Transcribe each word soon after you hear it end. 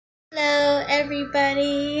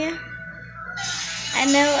everybody. I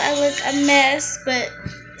know I look a mess, but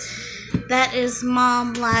that is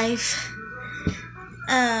mom life.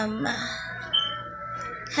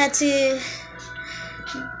 Had to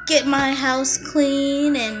get my house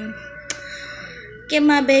clean and get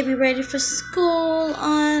my baby ready for school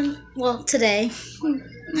today.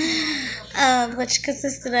 Which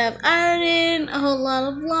consisted of ironing, a whole lot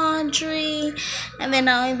of laundry, and then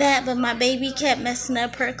not only that, but my baby kept messing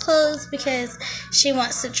up her clothes because she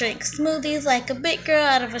wants to drink smoothies like a big girl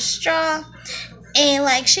out of a straw. And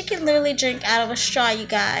like, she can literally drink out of a straw, you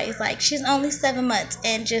guys. Like, she's only 7 months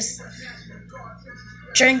and just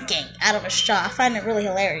drinking out of a straw. I find it really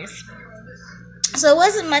hilarious. So it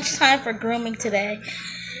wasn't much time for grooming today.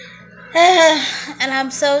 And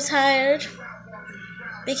I'm so tired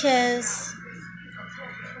because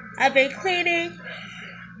I've been cleaning,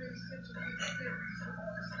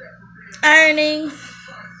 ironing.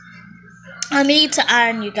 I need to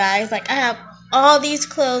iron, you guys. Like, I have all these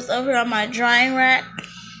clothes over on my drying rack,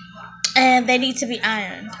 and they need to be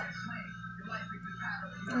ironed.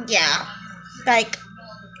 Yeah, like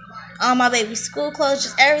all my baby's school clothes,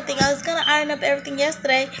 just everything. I was gonna iron up everything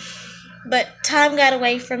yesterday, but time got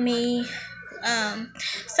away from me.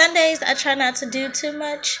 Sundays I try not to do too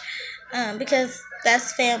much because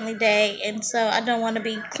that's family day, and so I don't want to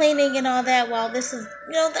be cleaning and all that while this is,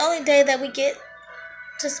 the only day that we get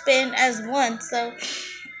to spend as one. So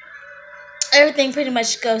everything pretty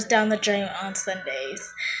much goes down the drain on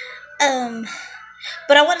Sundays.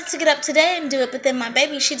 But I wanted to get up today and do it, but then my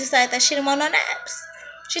baby, she decided that she didn't want no naps.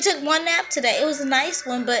 She took one nap today. It was a nice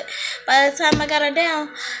one, but by the time I got her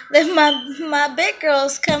down, then my big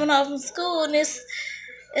girl's coming home from school, and it's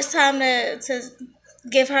time to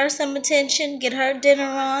give her some attention, get her dinner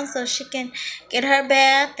on so she can get her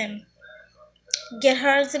bath and get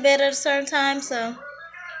her to bed at a certain time. So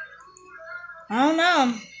I don't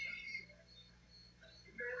know.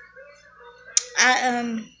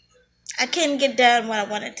 I couldn't get done what I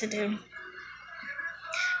wanted to do.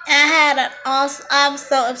 And I'm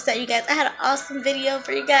so upset, you guys. I had an awesome video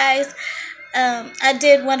for you guys. I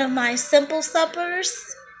did one of my simple suppers,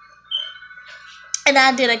 and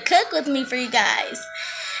I did a cook with me for you guys.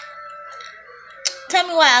 Tell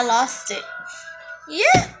me why I lost it.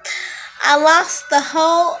 Yeah, I lost the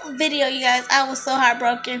whole video, you guys. I was so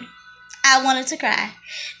heartbroken. I wanted to cry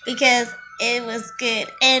because it was good.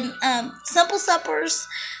 And simple suppers,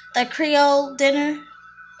 the Creole dinner,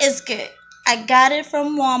 is good. I got it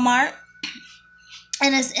from Walmart,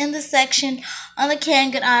 and it's in the section on the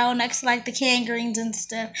canned good aisle next to like the canned greens and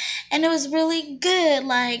stuff. And it was really good.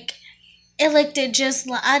 Like, it looked just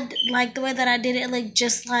like, I like the way that I did it. It looked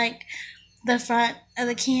just like the front of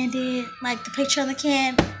the can did, like the picture on the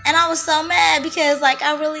can. And I was so mad because like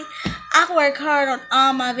I work hard on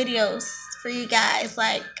all my videos for you guys.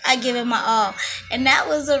 Like, I give it my all, and that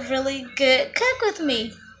was a really good cook with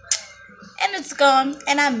me. And it's gone,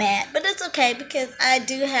 and I'm mad, but it's okay because I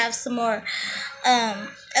do have some more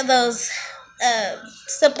of those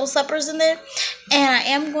simple suppers in there, and I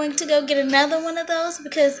am going to go get another one of those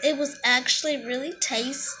because it was actually really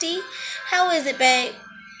tasty. How is it, babe?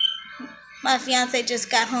 My fiance just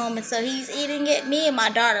got home, and so he's eating it. Me and my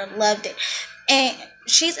daughter loved it, and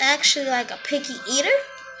she's actually like a picky eater.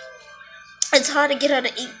 It's hard to get her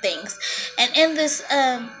to eat things, and in this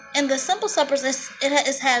in the simple suppers,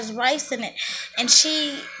 it has rice in it, and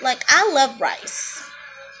she, like, I love rice.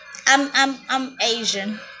 I'm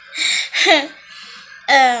Asian. So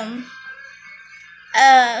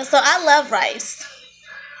I love rice.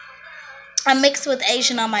 I'm mixed with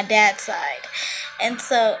Asian on my dad's side, and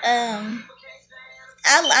so I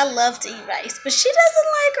love to eat rice, but she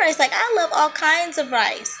doesn't like rice. Like, I love all kinds of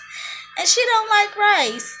rice, and she don't like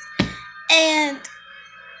rice, and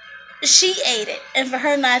she ate it, and for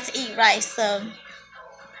her not to eat rice, so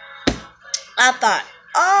I thought,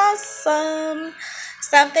 awesome,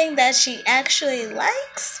 something that she actually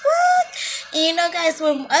likes. What? And guys,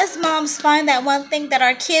 when us moms find that one thing that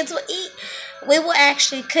our kids will eat, we will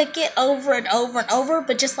actually cook it over and over and over,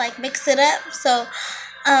 but just like mix it up. So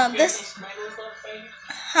this,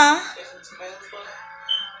 huh?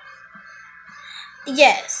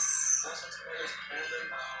 Yes.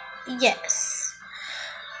 Yes.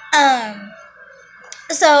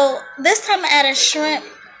 So this time I added shrimp.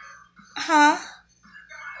 Huh?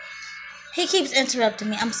 He keeps interrupting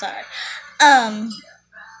me. I'm sorry.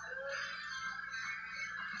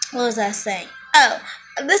 What was I saying? Oh,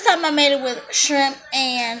 this time I made it with shrimp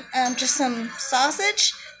and just some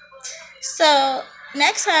sausage. So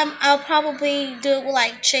next time I'll probably do it with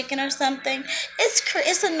like chicken or something.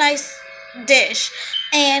 It's a nice dish,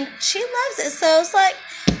 and she loves it. So it's like,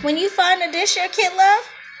 when you find a dish your kid love,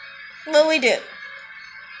 what we do?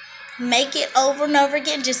 Make it over and over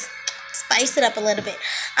again. Just spice it up a little bit.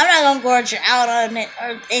 I'm not gonna gorge you out on it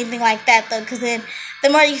or anything like that though, because then the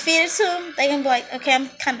more you feed it to them, they're gonna be like, okay, I'm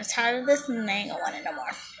kind of tired of this, and they ain't gonna want it no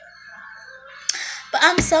more. But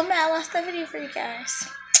I'm so mad I lost that video for you guys.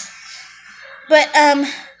 But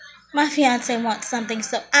my fiance wants something,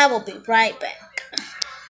 so I will be right back.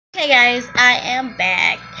 Okay guys, I am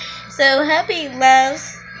back. So hubby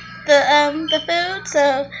loves the food,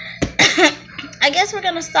 so I guess we're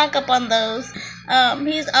gonna stock up on those.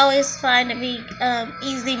 He's always finding me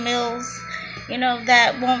easy meals, you know,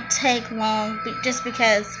 that won't take long, just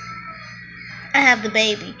because I have the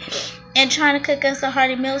baby. And trying to cook us a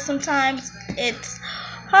hearty meal sometimes, it's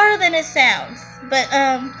harder than it sounds. But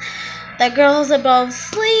the girls are both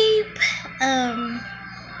asleep.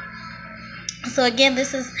 So again,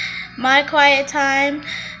 this is my quiet time.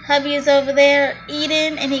 Hubby is over there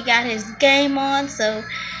eating, and he got his game on, so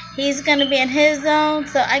he's going to be in his zone.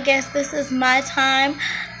 So I guess this is my time.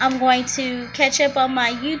 I'm going to catch up on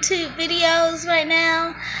my YouTube videos right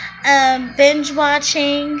now. Binge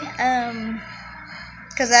watching.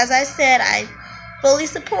 Because as I said, I fully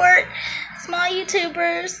support small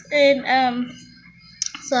YouTubers. And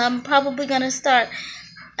so I'm probably going to start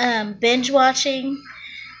binge watching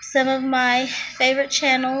some of my favorite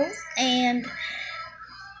channels and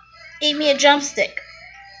eat me a drumstick.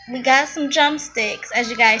 We got some drumsticks, as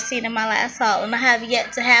you guys seen in my last haul, and I have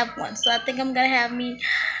yet to have one. So I think I'm gonna have me.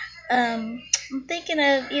 I'm thinking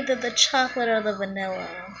of either the chocolate or the vanilla.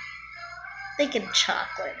 Thinking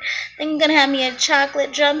chocolate. I think I'm gonna have me a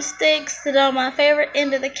chocolate drumstick, sit on my favorite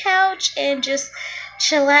end of the couch, and just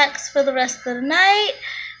chillax for the rest of the night.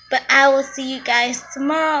 But I will see you guys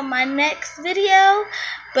tomorrow on my next video.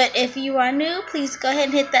 But if you are new, please go ahead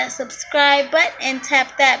and hit that subscribe button and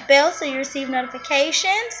tap that bell so you receive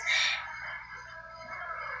notifications.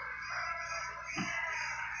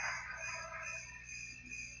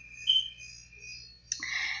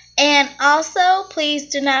 And also, please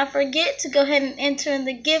do not forget to go ahead and enter in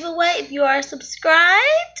the giveaway if you are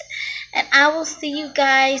subscribed. And I will see you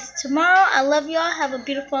guys tomorrow. I love y'all. Have a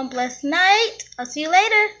beautiful and blessed night. I'll see you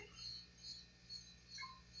later.